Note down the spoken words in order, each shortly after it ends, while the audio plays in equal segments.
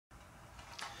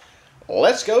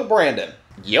Let's go, Brandon.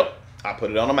 Yep, I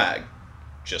put it on a mag.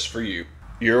 Just for you.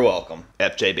 You're welcome,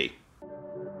 FJB.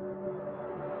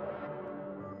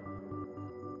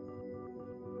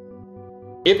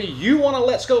 If you want to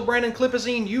Let's Go Brandon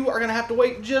Clipazine, you are going to have to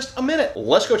wait just a minute.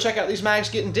 Let's go check out these mags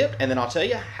getting dipped, and then I'll tell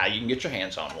you how you can get your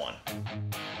hands on one.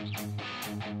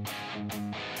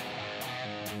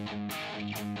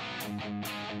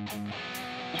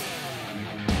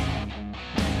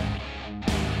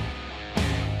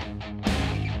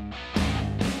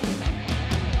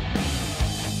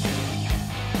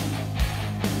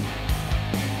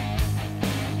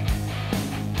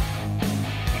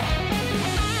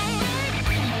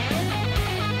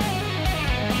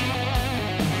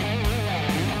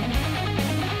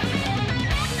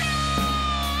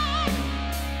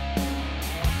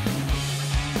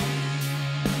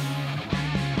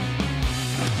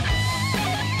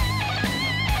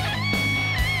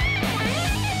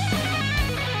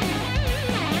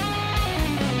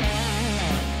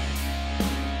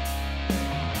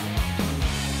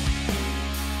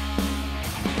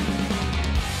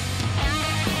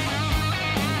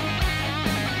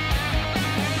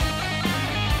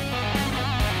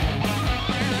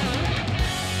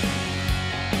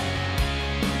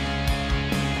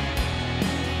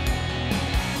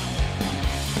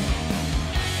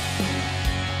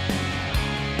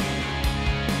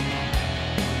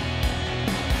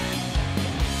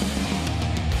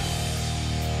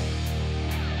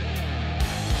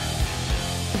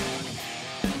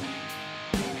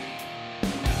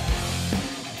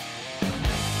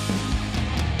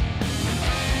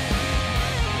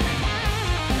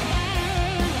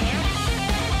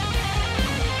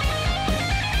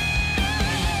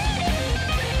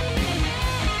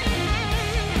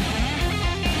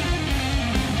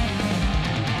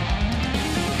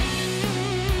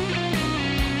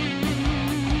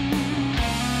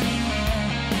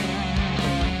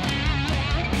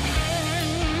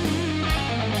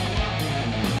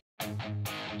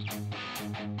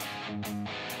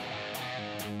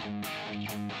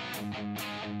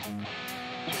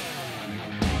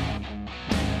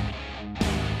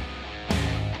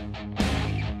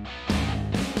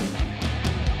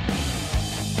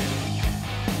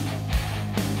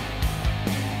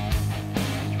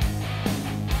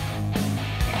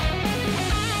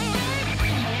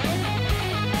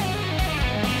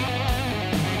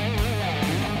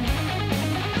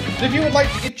 If you would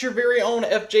like to get your very own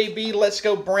FJB Let's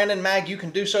Go Brandon mag, you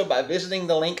can do so by visiting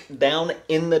the link down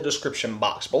in the description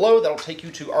box below. That'll take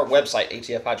you to our website,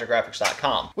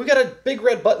 atfhydrographics.com. We've got a big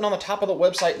red button on the top of the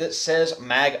website that says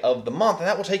Mag of the Month, and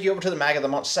that will take you over to the Mag of the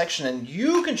Month section, and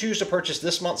you can choose to purchase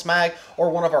this month's mag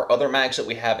or one of our other mags that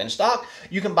we have in stock.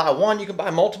 You can buy one, you can buy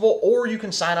multiple, or you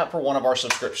can sign up for one of our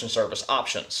subscription service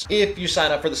options. If you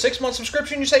sign up for the 6-month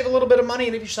subscription, you save a little bit of money,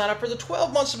 and if you sign up for the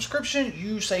 12-month subscription,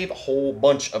 you save a whole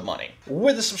bunch of money.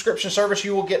 With the subscription service,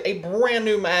 you will get a brand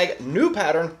new mag, new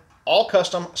pattern, all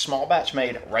custom, small batch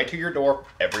made right to your door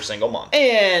every single month.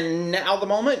 And now the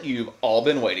moment you've all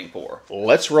been waiting for.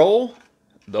 Let's roll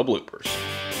the bloopers.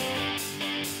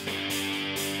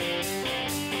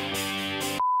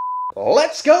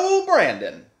 Let's go,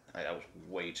 Brandon. I was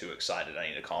way too excited. I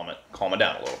need to calm it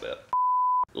down a little bit.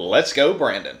 Let's go,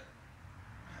 Brandon.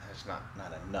 That's not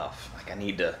enough. Like I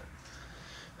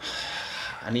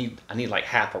need like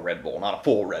half a Red Bull, not a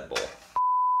full Red Bull.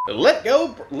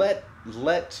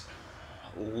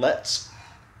 Let's,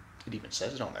 it even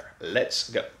says it on there. Let's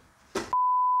go.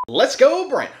 Let's go,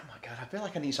 Brandon. Oh my God, I feel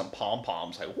like I need some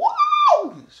pom-poms. Like,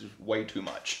 whoa! This is way too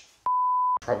much.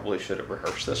 Probably should have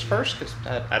rehearsed this first, because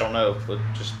I don't know.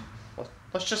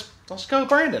 Let's go,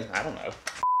 Brandon. I don't know.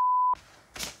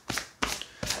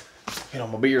 You know,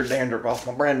 my beard dandruff off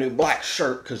my brand new black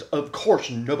shirt, because of course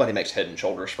nobody makes Head and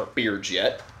Shoulders for beards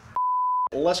yet.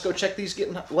 Let's go check these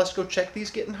getting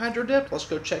hydro dipped. Let's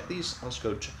go check these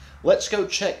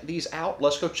out.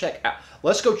 Let's go check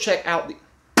out the